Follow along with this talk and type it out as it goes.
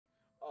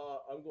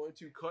I'm going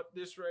to cut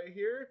this right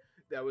here.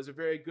 That was a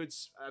very good.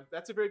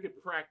 That's a very good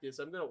practice.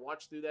 I'm gonna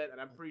watch through that, and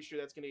I'm pretty sure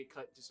that's gonna get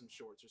cut into some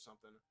shorts or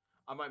something.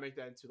 I might make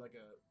that into like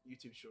a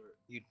YouTube short.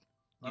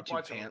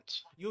 YouTube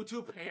pants.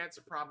 YouTube pants,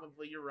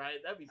 probably. You're right.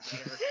 That'd be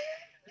better.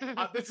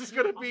 This is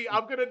gonna be.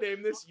 I'm gonna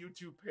name this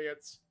YouTube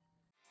pants.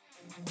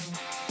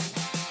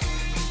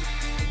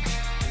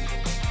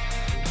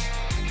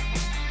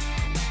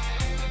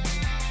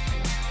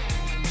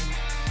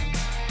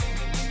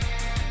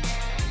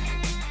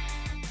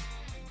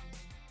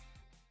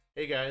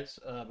 Hey guys,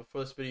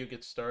 before this video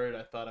gets started,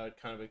 I thought I would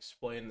kind of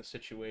explain the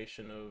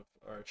situation of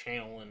our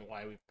channel and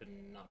why we've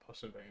been not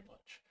posting very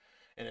much.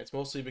 And it's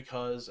mostly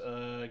because,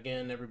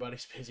 again,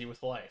 everybody's busy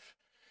with life.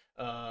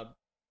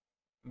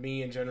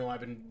 Me in general,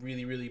 I've been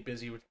really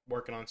busy with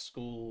working on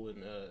school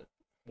and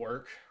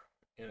work,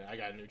 and I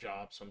got a new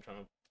job, so I'm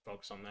trying to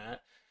focus on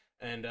that.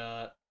 And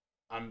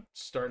I'm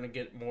starting to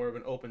get more of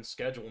an open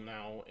schedule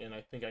now, and I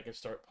think I can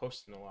start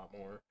posting a lot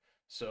more.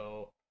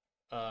 So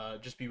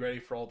just be ready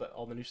for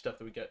all the new stuff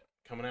that we get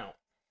coming out.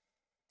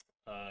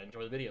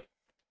 Enjoy the video.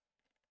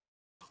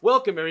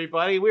 Welcome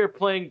everybody. We're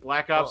playing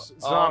Black Ops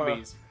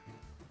Zombies.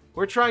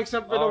 We're trying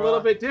something a little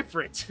bit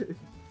different.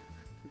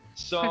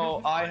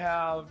 So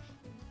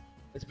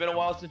it's been a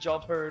while since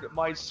y'all heard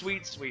my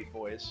sweet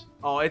voice.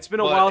 Oh, it's been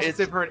a while since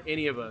I've heard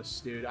any of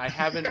us, dude. I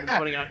haven't been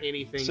putting out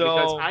anything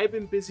because I've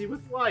been busy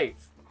with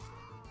life.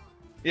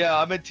 Yeah,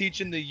 I've been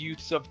teaching the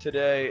youths of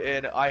today,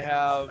 and I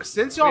have...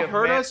 Since y'all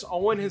heard us,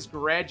 Owen has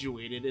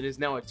graduated and is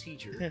now a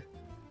teacher.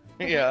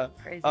 Yeah.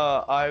 Crazy.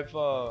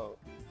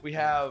 We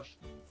have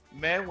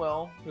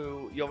Manuel,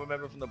 who you'll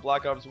remember from the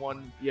Black Ops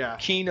 1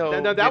 Kino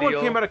that one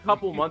came out a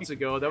couple months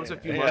ago. That was a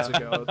few months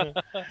ago.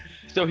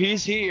 So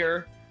he's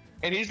here,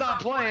 and he's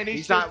not playing.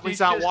 He's not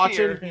watching.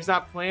 Here. He's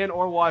not playing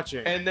or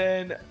watching. And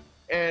then,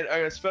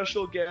 a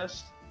special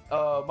guest...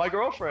 my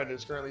girlfriend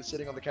is currently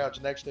sitting on the couch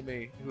next to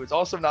me, who is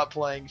also not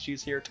playing.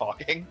 She's here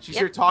talking. She's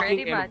here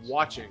talking and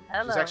watching.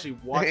 Hello. She's actually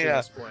watching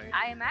us play.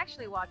 I am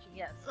actually watching,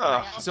 yes.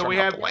 So we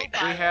have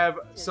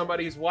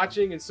somebody who's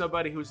watching and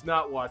somebody who's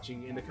not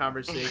watching in the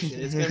conversation.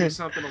 It's gonna be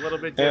something a little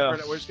bit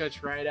different. We're just gonna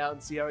try it out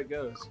and see how it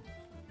goes.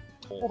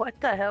 What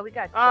the hell? We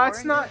got.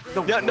 It's not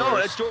the worst. No,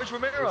 that's George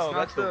Romero.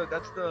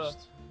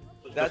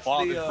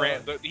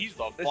 He's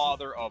the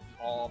father of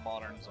all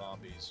modern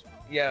zombies.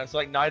 Yeah, it's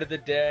like Night of the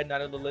Dead,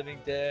 Night of the Living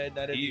Dead,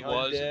 Night of the Undead. He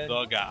was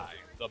the guy,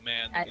 the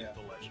man, the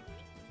legend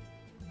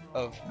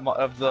of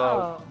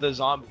the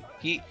zombie.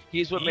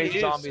 He's what made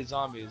zombies.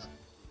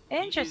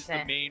 Interesting. He's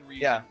the main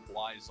reason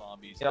why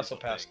zombies. He also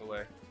passed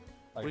away.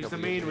 Like he's the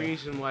main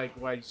reason why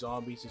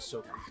zombies is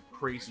so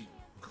crazy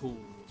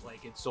cool.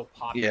 Like it's so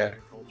popular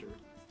in culture.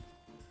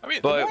 I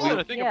mean, the more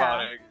I think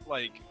about it,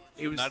 like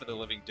Night of the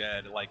Living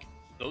Dead, like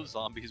those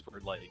zombies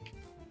were like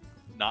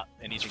not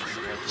anything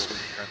compared to what we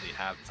currently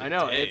have today. I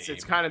know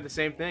it's kind of the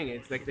same thing.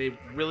 It's like they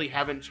really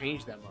haven't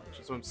changed that much.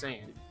 That's what I'm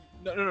saying.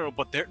 No,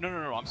 but they're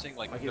no. I'm saying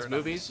like his they're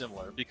movies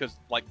similar because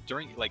like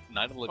during like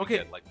Night of the Living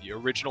Dead, like the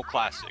original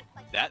classic,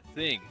 that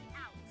thing,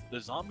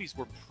 the zombies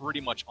were pretty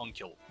much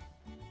unkillable.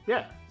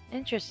 Yeah.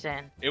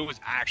 Interesting. It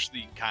was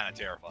actually kind of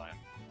terrifying.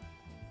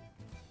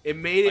 It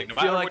made it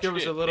feel like there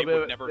was a little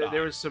bit.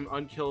 There was some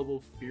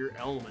unkillable fear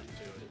element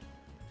to it.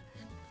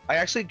 I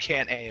actually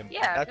can't aim.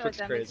 Yeah, that's what's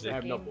crazy. I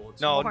have no bullets.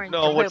 No.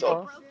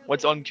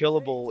 What's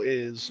unkillable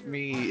is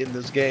me in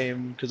this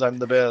game because I'm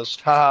the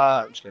best.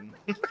 Ha! I'm just kidding.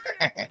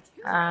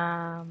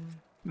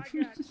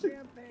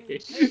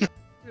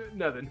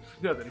 Nothing.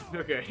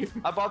 Okay.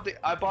 I bought the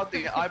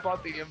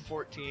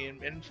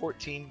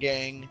M14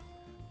 gang.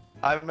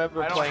 I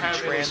remember playing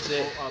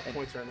Transit.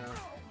 Points right now.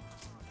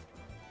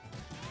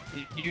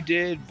 You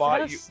did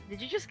buy.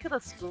 Did you just kill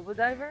a scuba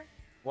diver?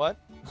 What?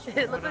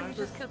 It looked like you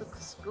just killed a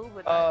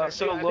scuba diver.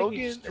 So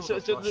Logan. So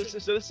this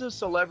is a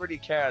celebrity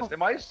cast.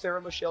 Am I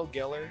Sarah Michelle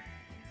Gellar?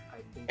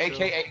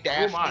 AKA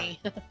Daphne.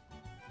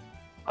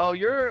 Oh,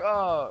 you're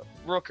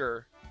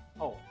Rooker.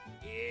 Oh,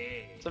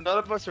 yeah. So none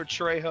of us are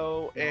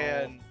Trejo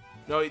and.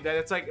 No,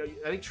 that's like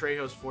I think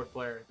Trejo's fourth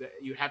player.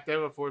 You have to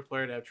have a fourth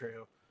player to have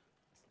Trejo.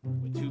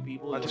 With two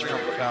people. Let's turn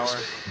up the power.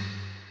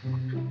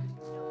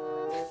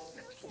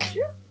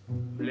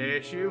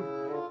 Bless you.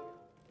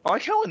 I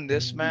like how in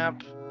this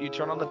map you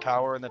turn on the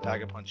power and the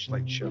Pack-a-Punch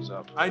like shows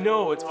up. I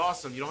know, it's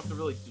awesome. You don't have to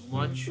really do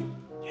much.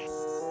 Yes.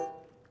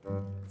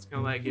 It's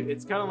kind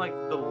of like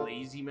the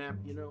lazy map,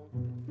 you know.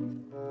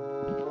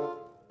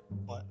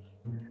 What?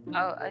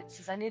 Oh,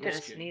 since I needed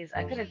to sneeze,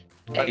 I couldn't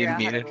figure out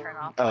how to turn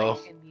off.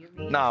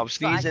 No,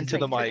 sneeze into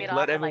the mic.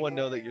 Let everyone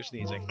know that you're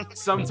sneezing.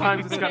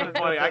 Sometimes it's kind of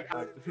funny.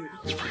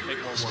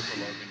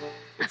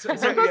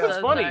 Sometimes it's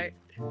funny.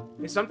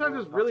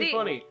 Sometimes it's really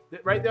funny.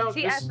 Right down.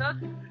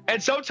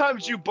 And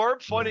sometimes you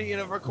burp funny in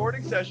a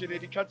recording session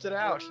and he cuts it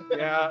out.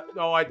 Yeah,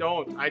 no, I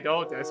don't.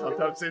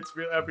 Sometimes it's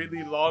a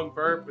really long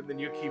burp and then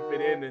you keep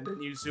it in and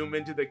then you zoom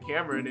into the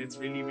camera and it's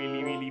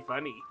really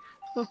funny.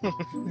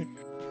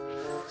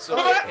 So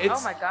it's...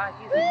 Oh my god,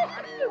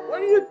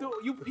 what are you doing?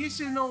 You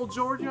pissing old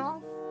George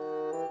off?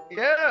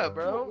 Yeah,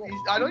 bro.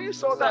 I know you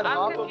saw So that I'm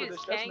hop over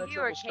confused. the Can you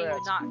or can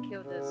you not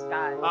kill this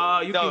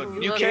guy? You No,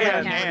 can, you look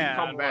can, at him.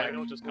 come back.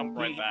 It'll just come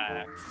right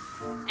back.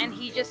 And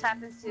he just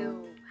happens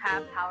to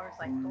have powers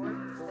like Thor.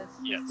 This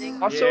Yes.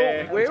 thing? Also,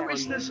 Yeah, where okay.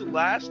 was this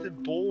last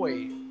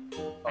boy?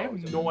 I have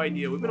no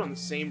idea. We've been on the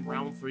same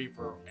round 3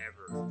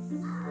 forever.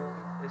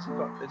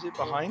 Is it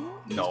behind?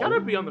 It's No. gotta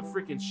be on the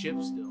freaking ship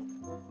still.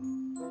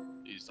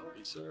 He's on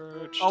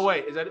research. Oh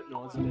wait, is that it?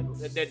 No, it's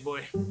a dead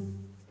boy.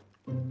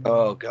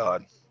 Oh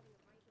god.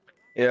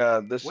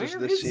 Yeah, this Where is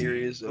the is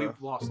series. he?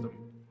 We've lost him.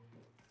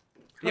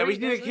 Yeah, we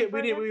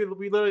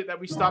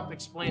literally stopped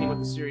explaining what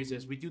the series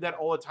is. We do that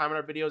all the time in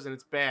our videos, and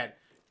it's bad.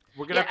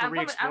 We're gonna have to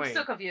re-explain. I'm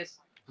still confused.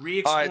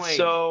 Re-explain. Alright,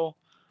 so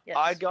Yes,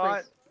 I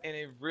got please. in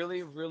a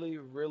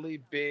really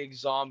big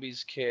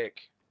zombies kick,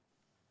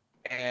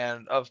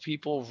 and of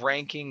people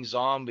ranking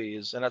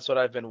zombies, and that's what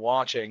I've been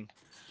watching.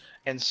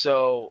 And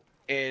so,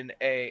 in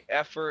a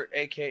effort,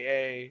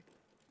 aka,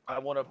 I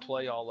want to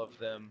play all of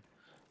them.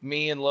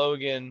 Me and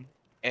Logan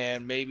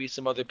and maybe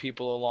some other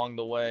people along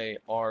the way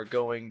are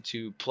going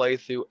to play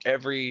through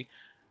every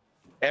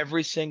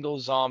single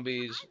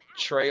zombies,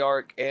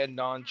 Treyarch and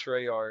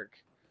non-Treyarch,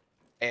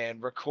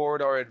 and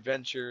record our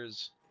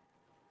adventures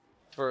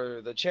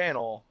for the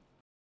channel.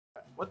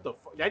 What the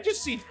fuck? Did I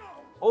just see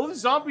all the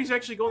zombies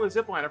actually go on the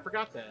zipline? I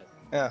forgot that.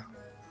 Yeah.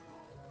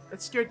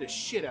 That scared the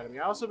shit out of me.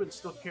 I also been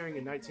still carrying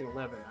a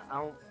 1911.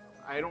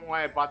 I don't know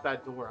why I bought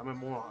that door. I'm a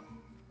moron.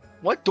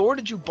 What door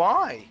did you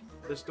buy?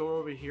 This door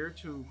over here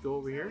to go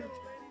over here.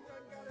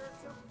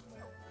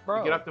 Bro,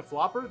 To get up to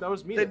Flopper? That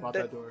was me that bought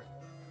that door.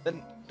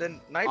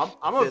 then knife.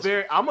 I'm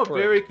a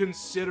very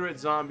considerate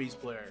zombies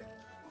player.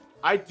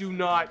 I do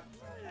not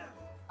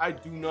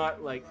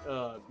like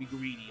be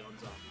greedy on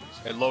zombies.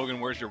 Hey Logan,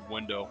 where's your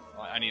window?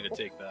 I need to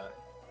take that.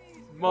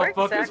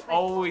 Motherfuckers exactly?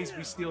 always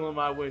be stealing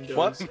my windows,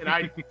 What? and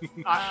I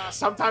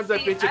sometimes I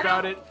See, bitch I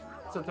about don't- it,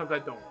 sometimes I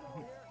don't.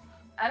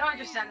 I don't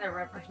understand that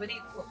reference.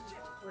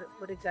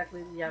 What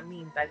exactly do you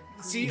mean by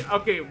See,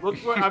 okay, look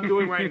what I'm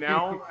doing right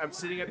now. I'm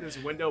sitting at this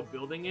window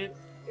building it.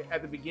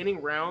 At the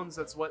beginning rounds,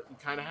 that's what you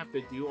kind of have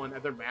to do on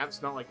other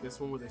maps, not like this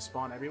one where they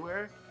spawn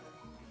everywhere.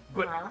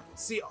 But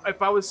see,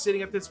 if I was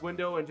sitting at this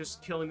window and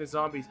just killing the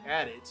zombies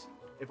at it,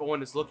 if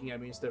one is looking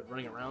at me instead of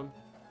running around,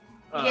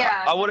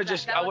 yeah, I would have that-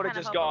 just, that I would would have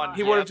kinda just help a gone. lot.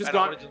 He would've yep, just and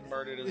I gone- would've just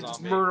murdered a just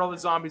zombie. murder all the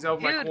zombies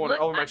over my Dude, corner,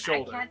 look, over my I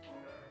shoulder. can't-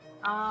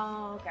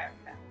 Oh, okay.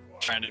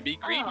 Trying to be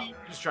greedy.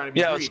 Just trying to be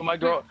Yeah, greedy. so my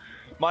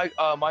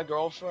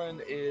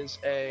girlfriend is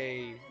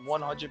a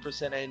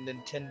 100% a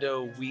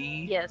Nintendo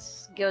Wii.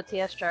 Yes, guilty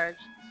as charged.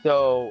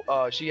 So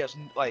she has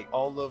like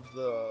all of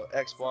the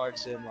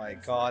Xbox and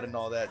like COD and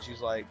all that.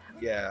 She's like,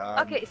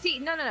 yeah. Okay, see,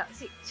 no.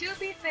 See, to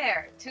be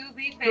fair,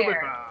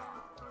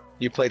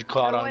 You played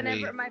COD on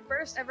whenever Wii. my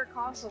first ever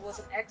console was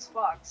an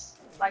Xbox,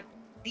 like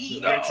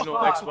the The original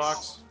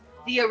Xbox.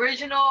 the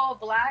original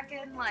black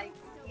and like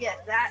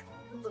that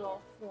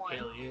little one.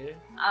 Hell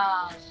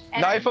yeah.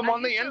 And Knife him I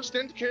on the used to-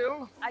 instant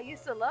kill. I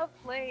used to love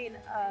playing,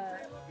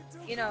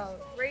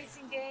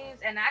 racing games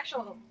and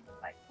actual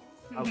like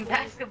Okay.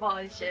 basketball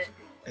and shit.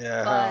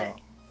 Yeah. But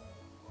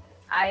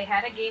I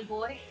had a Game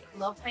Boy,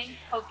 loved playing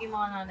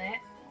Pokemon on it,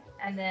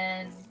 and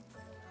then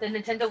the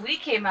Nintendo Wii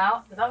came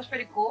out, so that was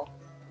pretty cool.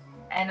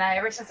 And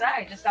ever since that,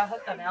 I just got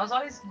hooked on it. I was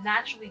always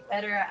naturally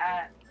better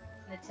at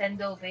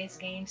Nintendo-based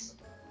games,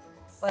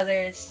 whether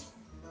it's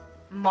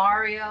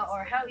Mario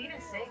or hell, even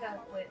Sega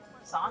with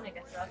Sonic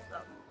and stuff. So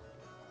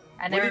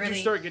I When never did really.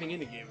 you start getting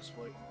into games?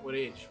 Like, what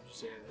age would you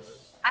say that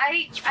was? I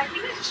think I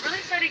really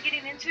started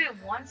getting into it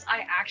once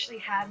I actually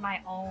had my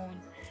own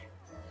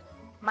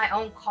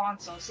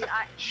console. See,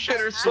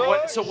 Shitter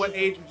So what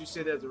age would you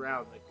say that's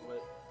around? Like,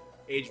 what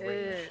age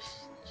range?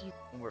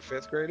 We're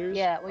fifth graders.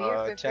 Yeah, well,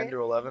 you're fifth 10 grade?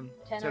 to 11.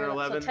 10 or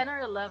 11? So 10 or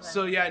 11.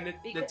 So yeah,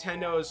 Because-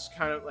 Nintendo is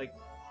kind of like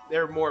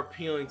they're more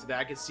appealing to that.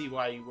 I can see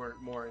why you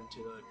weren't more into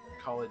the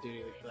Call of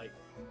Duty. Like,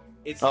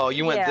 it's Oh,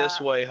 you went Yeah. this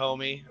way,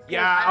 homie.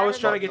 yeah. I was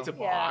trying to get to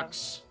Yeah.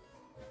 box.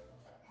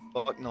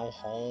 Fuck no,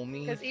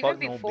 homie. Because Fuck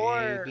even no,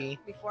 before baby.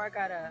 I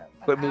got an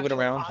Quit moving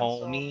actual around,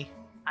 console, homie.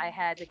 I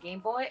had the Game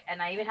Boy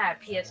and I even had a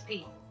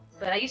PSP.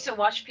 But I used to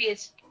watch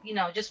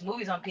just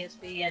movies on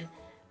PSP and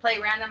play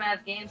random ass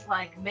games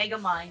like Mega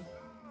Mind.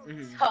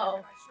 Mhm.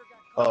 So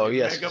Oh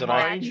yes, Mega so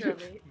Mind.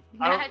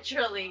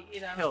 naturally,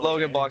 Hell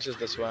Logan yeah. boxes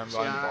this way. I'm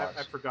buying Yeah, box.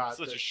 I forgot.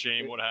 Such that- a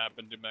shame what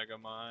happened to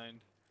Megamind.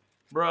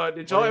 Bro, did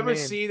What y'all do you ever mean?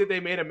 see that they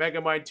made a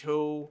Megamind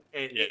 2?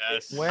 And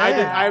Yes. When? I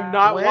have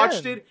not When?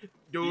 watched it,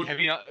 dude. Have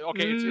you not?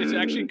 Okay, it's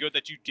actually good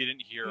that you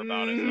didn't hear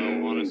about it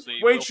though.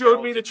 Honestly, Wayne Will showed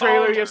Ferrell me the did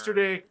trailer not.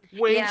 yesterday.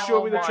 Wayne Yeah,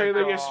 showed me oh the my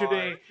trailer God.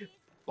 yesterday.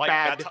 Like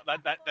Bad.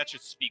 that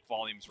should speak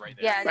volumes right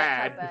there. Yeah,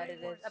 Bad. that's how bad it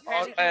is.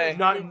 Apparently, Hey.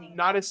 he was Disney.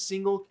 Not a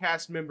single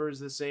cast member is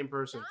the same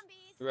person.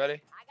 You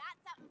ready?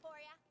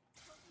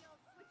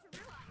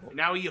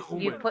 Now he a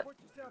human.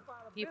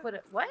 You put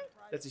it what?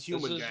 That's a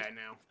human This is- guy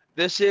now.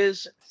 This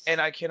is,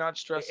 and I cannot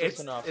stress this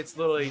enough, It's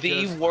literally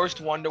the just,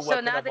 worst Wonder So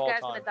Weapon now of the all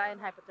guy's time. gonna die in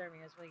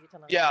hypothermia. Is what you're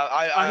telling me.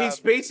 Yeah, he's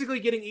basically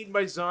getting eaten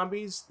by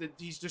zombies. That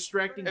he's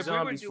distracting If we were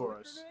zombies doing- for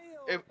us.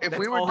 if That's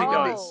we were all he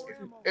doing, does.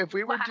 if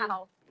we were doing,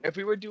 Wow. If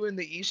we were doing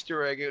the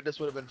Easter egg, this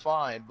would have been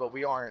fine, but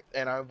we aren't,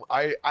 and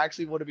I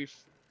actually want to be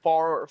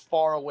far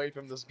away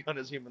from this gun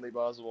as humanly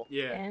possible.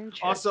 Yeah.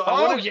 Also,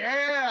 I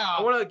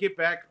want to get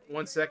back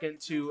 1 second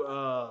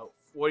to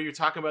what you're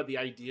talking about, the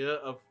idea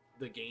of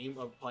the game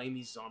of playing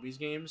these zombies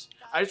games.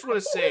 I just want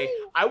to say,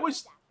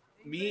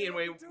 me and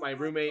my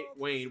roommate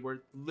Wayne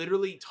were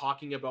literally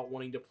talking about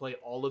wanting to play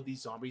all of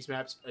these zombies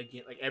maps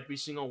again, like every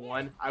single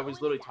one. I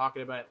was literally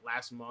talking about it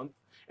last month,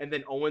 and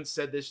then Owen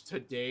said this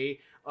today.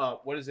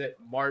 What is it?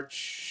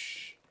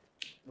 March?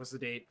 What's the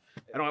date?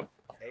 I don't have.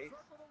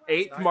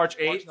 8th, March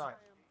 8th.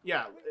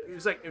 Yeah, it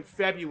was like in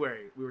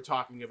February we were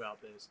talking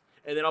about this,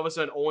 and then all of a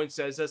sudden Owen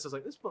says this. I was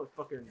like, this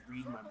motherfucker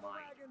read my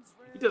mind.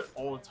 He does it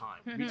all the time.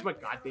 He reads my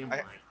goddamn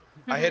mind.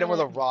 I hit him with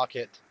a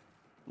rocket.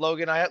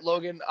 Logan, I'm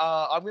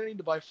gonna need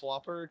to buy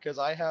Flopper because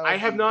I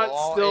have not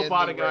still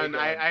bought a gun.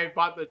 I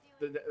bought the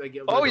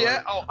oh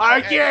yeah,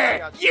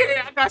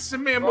 I got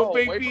some ammo,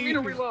 baby. Wait for me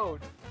to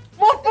reload.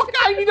 Motherfucker,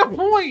 I need a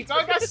point.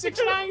 I got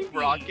 690.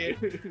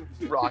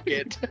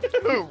 Rocket.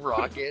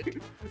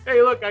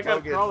 Hey, look, I got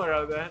a crawler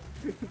out of that.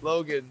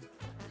 Logan,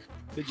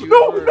 did you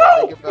ever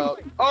think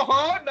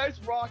about? Nice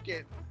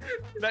rocket.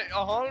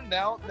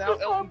 Now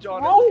Elton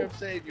John has to come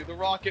save you, the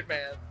Rocket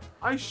Man.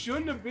 I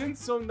shouldn't have been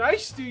so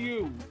nice to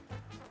you.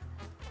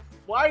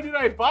 Why did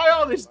I buy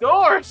all these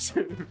doors?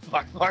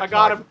 I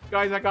got him,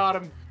 guys. I got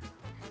him.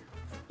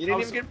 You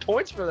didn't even get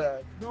points for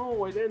that.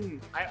 No, I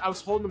didn't. I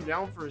was holding him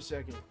down for a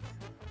second.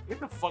 Get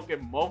the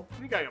fucking mo.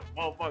 You got a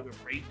motherfucking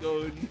ray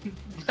gun.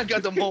 I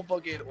got the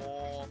motherfucking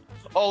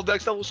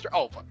next level strat.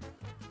 Oh fuck.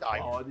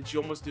 Oh, did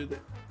you almost do the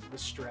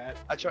strat?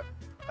 I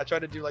tried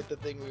to do like the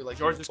thing where you like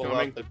George is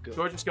coming.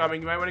 George is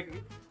coming. You might want to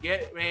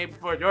get me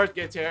before George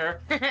gets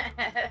here.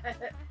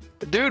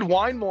 Dude,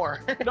 whine more.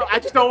 No, I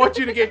just don't want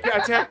you to get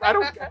attacked. I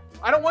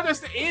don't want us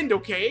to end,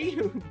 okay?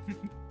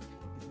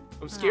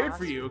 I'm scared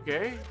for you,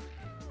 okay?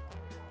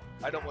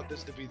 I don't want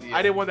this to be the end.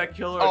 I didn't want that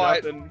killer or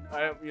nothing.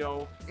 I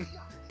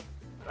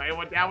didn't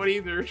want that one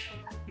either.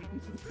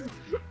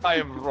 I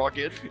am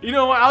Rocket. You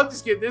know what? I'll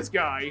just get this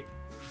guy.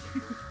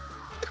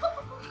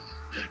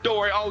 Don't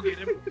worry, I'll get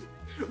him.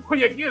 Oh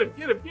yeah, get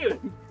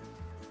him.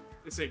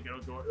 This ain't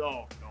gonna go.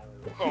 Oh no.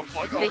 Oh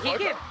fuck. Did he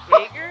get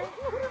bigger?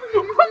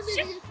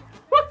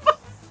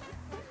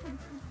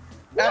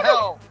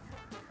 Ow!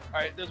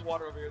 Alright, there's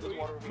water over here.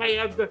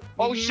 Man,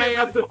 oh shit!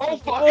 Man, oh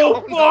fuck!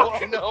 Oh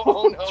fuck! Oh no!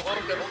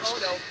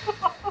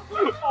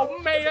 Oh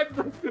man!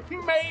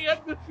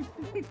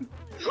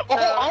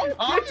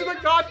 Get to the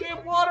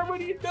goddamn water! What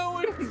are you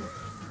doing?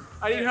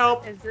 I need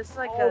help. Is this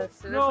like a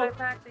suicide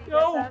pact that you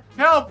guys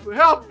have?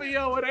 Help me,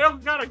 Owen! I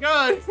don't got a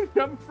gun.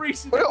 I'm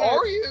freezing. Where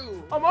are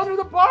you? I'm under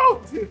the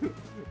boat.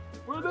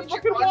 Where the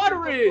fucking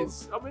water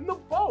is? I'm in the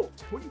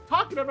boat. What are you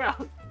talking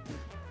about?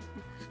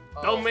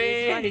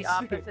 Dumbass. The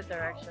opposite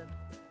direction.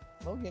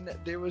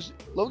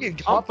 Logan,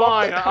 I'm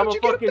fine. I'm a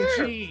fucking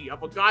G.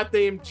 I'm a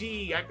goddamn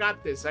G. I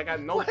got this. I got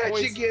no points. How'd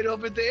you get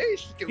over there,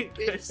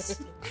 stupid?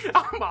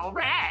 I'm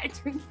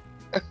alright.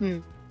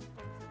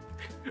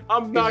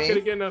 I'm not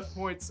gonna get enough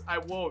points. I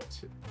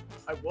won't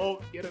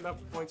get enough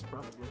points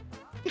probably.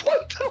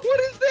 What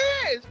is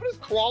this? What is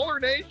Crawler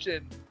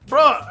Nation?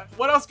 Bruh,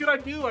 what else could I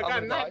do? I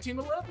got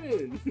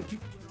 1911.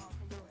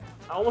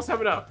 I almost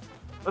have enough.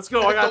 Let's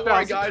go. I got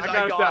 1,000.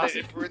 I got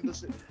it.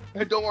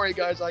 Don't worry,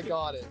 guys. I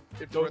got it.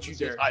 Don't you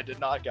dare. I did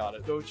not got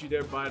it. Don't you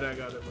dare bite. I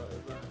got it.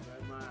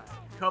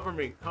 Cover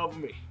me.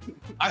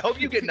 I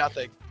hope you get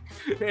nothing.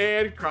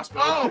 And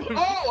crossbow.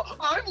 Oh,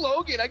 I'm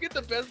Logan. I get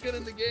the best gun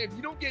in the game.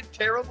 You don't get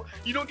terrible.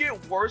 You don't get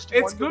worst.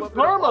 It's good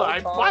karma.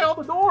 I buy all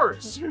the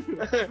doors.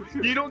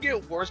 You don't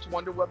get worst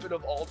wonder weapon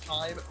of all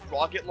time.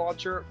 Rocket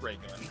launcher, ray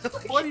gun.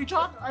 What are you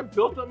talking? I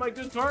built up my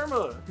good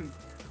karma.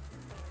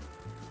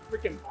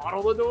 Freaking bought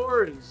all the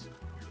doors.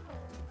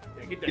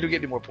 Yeah, you don't get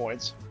any more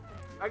points.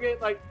 I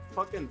get like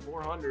fucking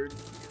 400.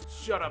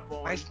 Shut up,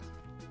 boy. I'm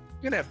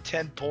gonna have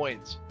 10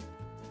 points.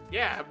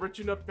 Yeah, I'm rich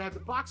enough to have the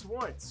box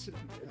once,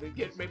 and then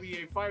get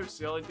maybe a fire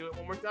sale and do it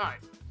one more time.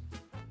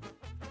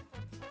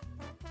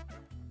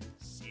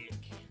 Sick.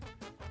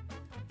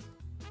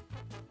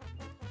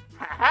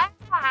 Ha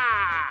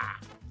ha!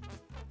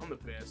 I'm the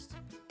best.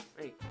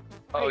 I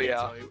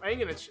ain't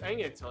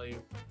gonna tell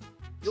you.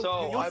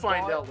 You'll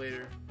find out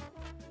later.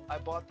 I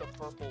bought the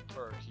purple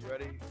perk. You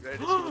ready? You ready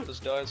to see what this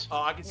does?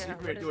 Oh, I can see.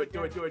 Yeah, do it.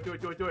 Do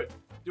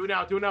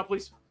it now,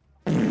 please.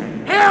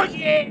 Hell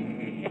yeah!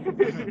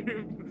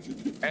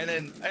 and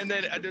then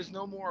there's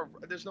no more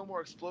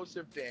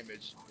explosive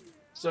damage.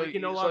 So you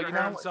can no longer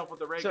hurt himself with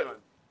the ray gun.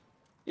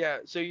 Yeah.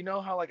 So you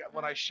know how like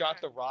when I shot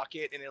the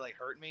rocket and it like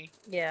hurt me?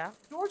 Yeah.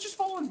 You're just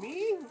following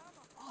me.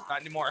 Not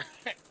anymore.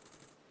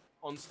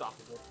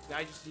 Unstoppable. Now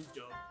I just need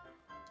Joe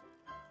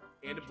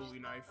and a Bowie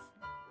knife.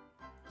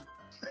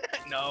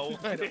 No.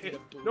 I don't need a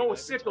no, a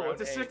sickle.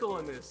 It's a sickle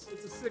in this.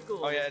 It's a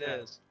sickle. Oh yeah, it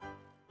is.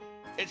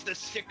 It's the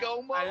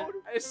sicko mode.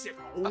 It's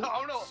sickle. I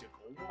don't know. Sickle.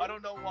 I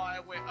don't know why.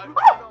 I don't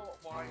know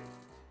why.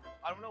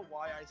 know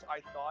why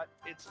I thought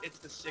it's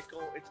the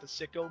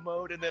sicko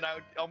mode, and then I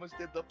almost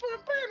did the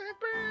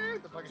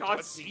fucking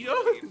John Cena?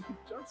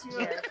 John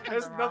Cena Yeah,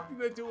 has kinda nothing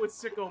to do with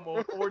sicko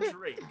mode or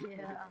Drake.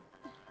 Yeah.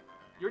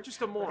 You're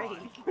just a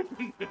moron.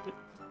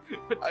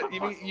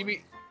 you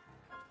mean?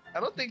 I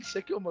don't think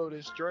sicko mode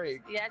is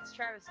Drake. Yeah, it's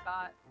Travis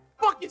Scott.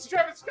 Fuck, it's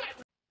Travis Scott!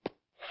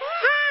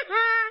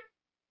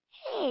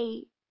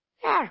 Hey,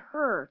 that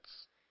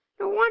hurts.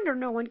 No wonder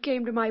no one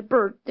came to my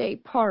birthday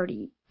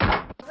party.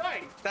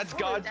 Right! That's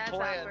God's That's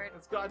plan. awkward.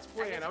 That's God's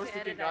plan. I was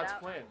thinking God's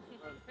plan.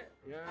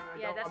 Yeah,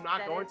 Yeah, I'm not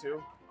that going is-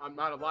 to. I'm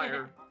not a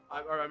liar. I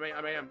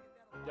am.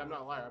 Yeah, I'm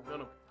not a liar.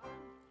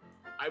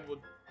 I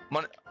will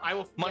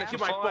Money keep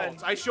for my fun.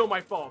 faults. I show my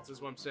faults, is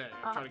what I'm saying.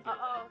 I'm trying to get.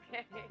 Oh,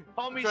 okay.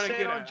 Homie trying to San get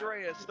at it.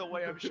 Andreas, the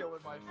way I'm showing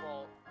my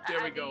fault. There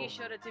we I go. think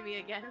you showed it to me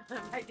again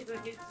by doing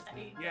it.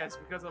 Saying Yeah, it's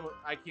because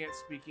I can't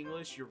speak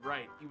English. You're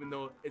right. Even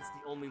though it's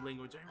the only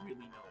language I really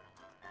know.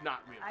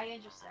 Not really. I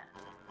understand.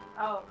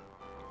 Oh.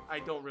 I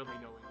don't really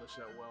know English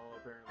that well,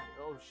 apparently.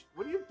 Oh,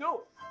 what do you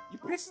do? You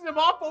pissing them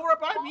off over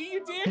by me,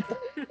 you dick?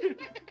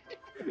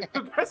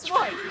 Guess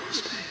what?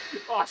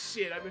 Oh,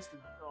 shit, I missed it.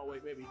 Oh,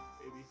 wait, maybe.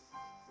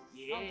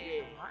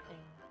 Yeah.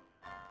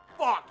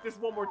 Fuck, there's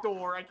one more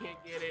door. I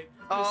can't get it.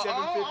 The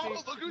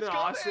 750. Look who's No,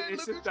 coming!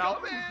 it's Look a who's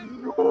thousand.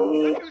 coming! No.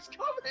 Look who's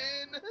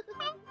coming!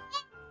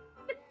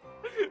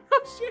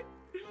 Oh, shit.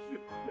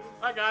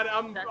 I got it.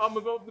 I'm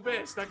above the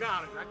best. I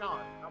got it. I'm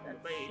the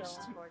That's best.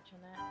 so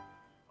unfortunate.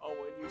 Oh,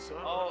 and you saw.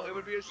 Oh, it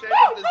would be a shame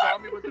if the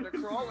zombie was in a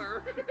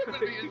crawler. It would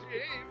be a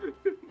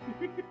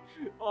shame.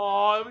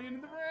 Oh, I'm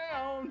in the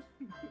ground.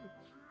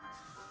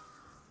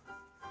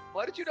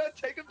 Why did you not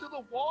take him to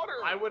the water?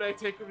 Why would I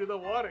take him to the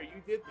water?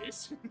 You did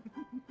this.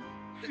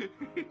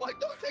 Like,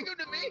 don't take him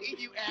to me,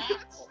 you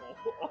ass!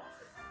 Oh,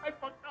 I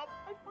fucked up.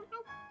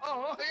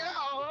 Oh, yeah!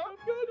 I'm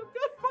good.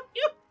 Fuck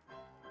you.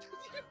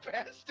 You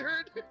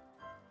bastard!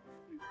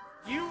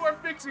 You are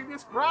fixing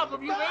this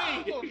problem you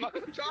made. No,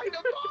 I'm trying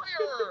to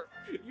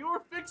fire! You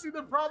are fixing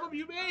the problem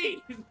you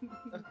made.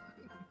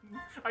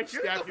 I You're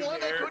stabbed the you one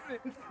there.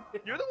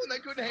 you're the one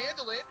that couldn't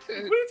handle it. What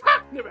are you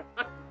talking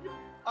about?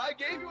 I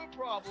gave you a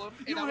problem,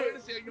 and You I hit- wanted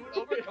to see how you would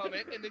overcome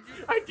it, and then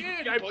you... I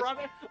did. I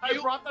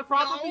brought the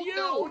problem to you.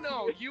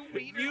 No, you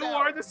wienered You out.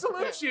 are the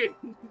solution.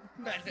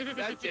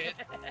 That's it.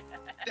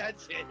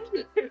 That's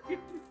it.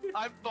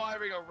 I'm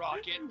firing a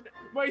rocket.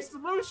 My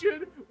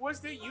solution was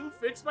that you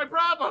fixed my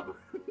problem.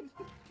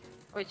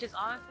 Which is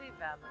honestly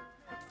valid.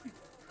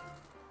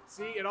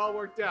 See, it all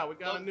worked out. We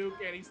got a nuke,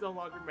 and he's no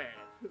longer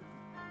mad.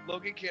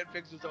 Logan can't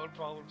fix his own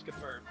problems,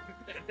 confirmed.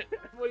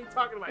 What are you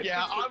talking about?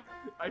 Yeah,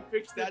 I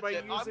fixed it That's by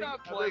it. using. I'm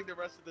not playing the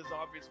rest of the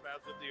zombies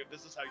math with you.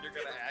 This is how you're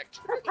gonna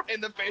act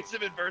in the face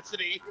of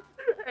adversity.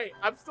 Hey,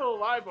 I'm still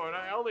alive, on.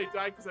 I only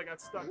died because I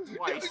got stuck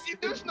twice.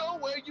 There's no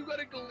way you got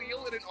a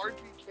Galil and an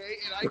RPK,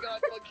 and I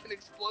got fucking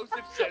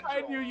explosive central.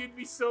 I knew you'd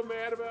be so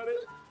mad about it.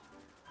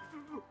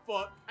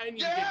 Fuck, I need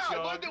to get Yeah,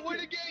 John. what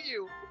did it get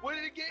you? What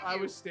did it get you? I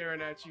was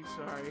staring at you.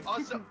 Sorry.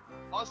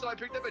 Also, I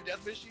picked up a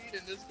death machine,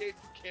 and this game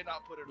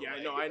cannot put it Yeah,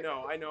 away.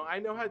 I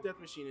know how Death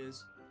Machine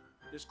is.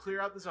 Just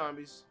clear out the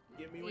zombies.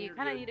 Get me when You you're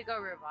kind of good. need to go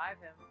revive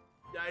him.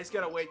 Yeah, he's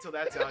gotta wait till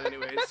that's out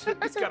anyways.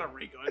 He's got a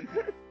ray gun.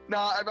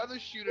 Nah, I'd rather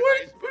shoot an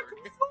Wait, iceberg.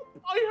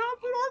 I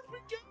have an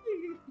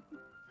RPG.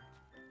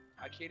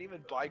 I can't even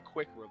buy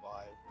quick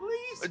revive.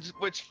 Please.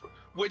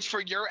 Which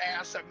for your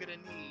ass I'm gonna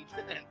need.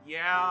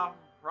 Yeah,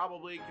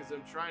 probably because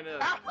I'm trying to,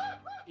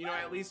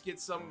 at least get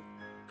some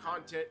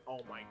content. Oh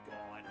my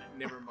god,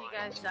 never You mind.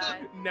 guys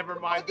died. Never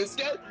mind. This,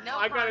 No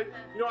I gotta, content.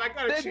 I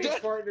gotta The change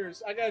death-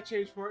 partners. I gotta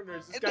change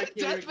partners. This And guy the can't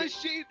even death get.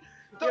 machine,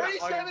 Yeah,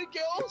 37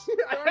 kills.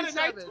 I had a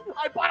night. 37.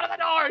 I bought on the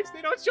doors.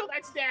 They don't show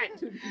that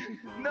stat.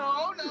 No,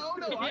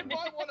 I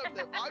bought one of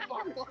them. I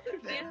bought one of You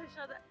them. know,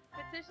 show that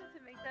petition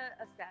to make that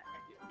a stat.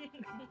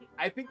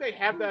 I think they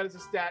have that as a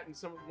stat in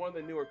one of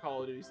the newer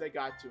Call of Duties. They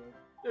got to him.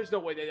 There's no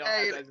way they don't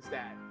Hey, have that as a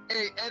stat.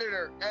 Hey,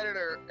 editor,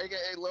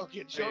 aka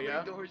Logan, show Hey, me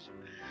yeah? the doors.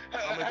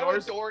 On the Have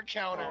doors? a door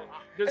counter.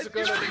 There's And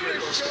gonna you're not be even a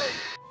gonna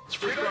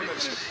door.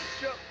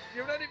 show.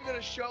 You're not even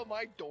gonna show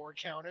my door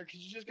counter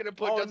because you're just gonna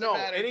put. Oh doesn't no!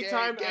 matter,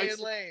 Anytime gay and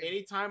lame.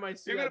 anytime I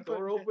see You're that gonna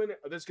door put- open,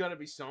 there's gonna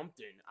be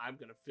something. I'm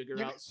gonna figure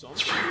You're- out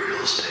something.